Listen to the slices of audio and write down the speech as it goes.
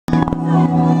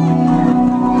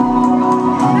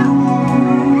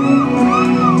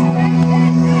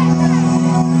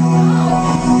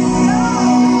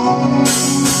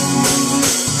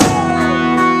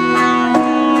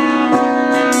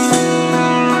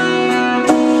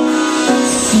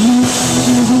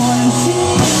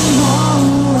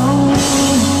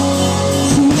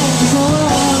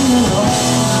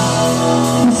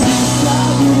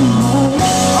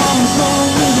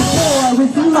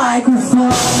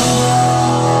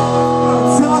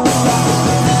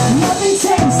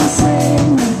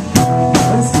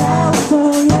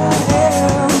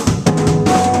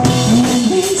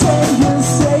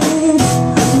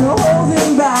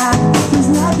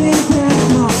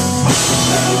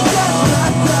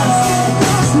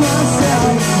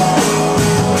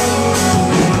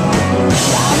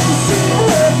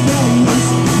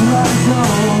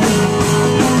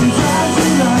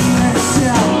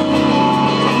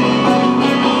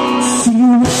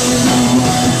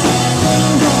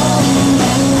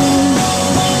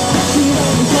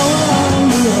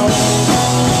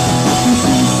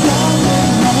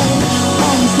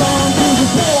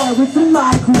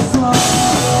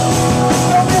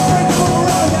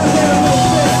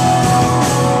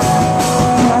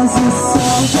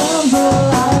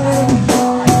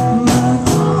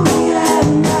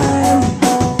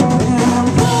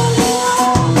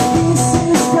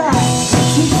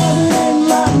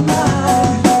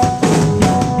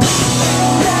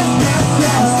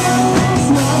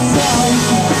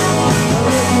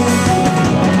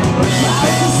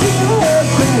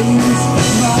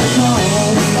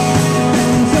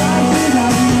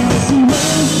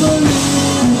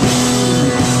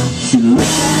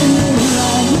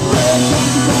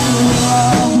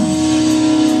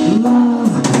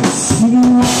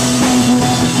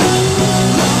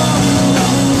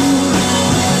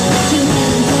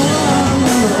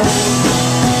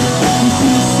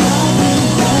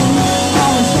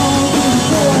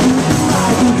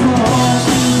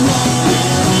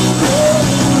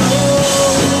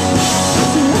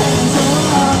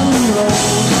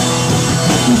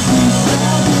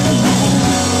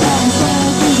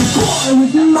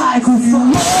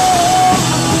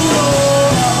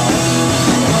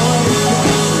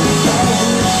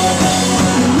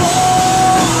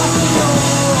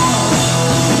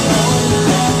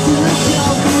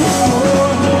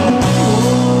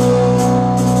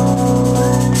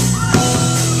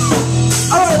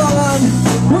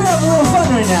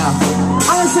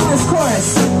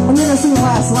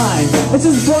It's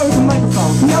just a boy with a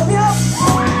microphone. Can you help me out?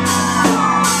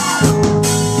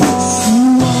 She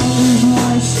wonders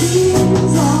why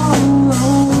she's all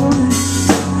alone.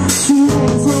 She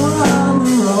lives on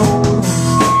the road.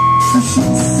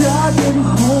 She's stuck at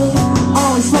home,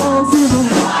 always falling through the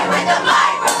boy with the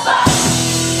microphone.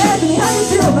 Anthony, how do you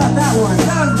feel about that one?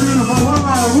 That was beautiful.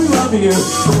 We love you.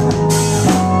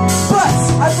 But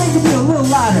I think it'd be a little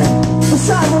louder. Let's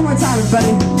try it one more time,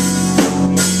 everybody.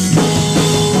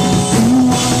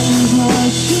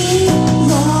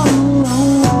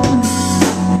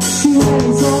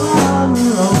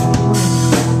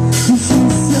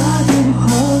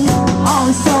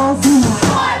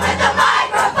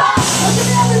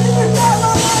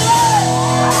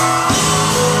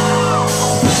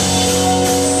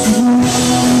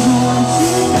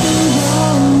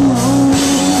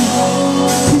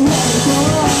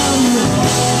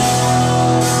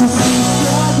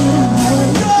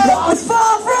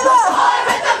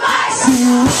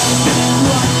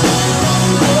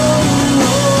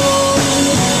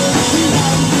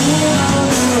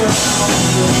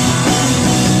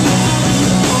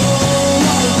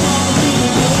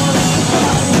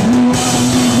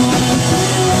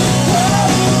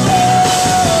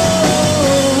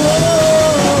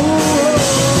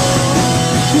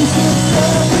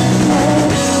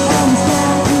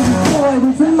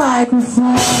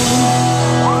 Microphone.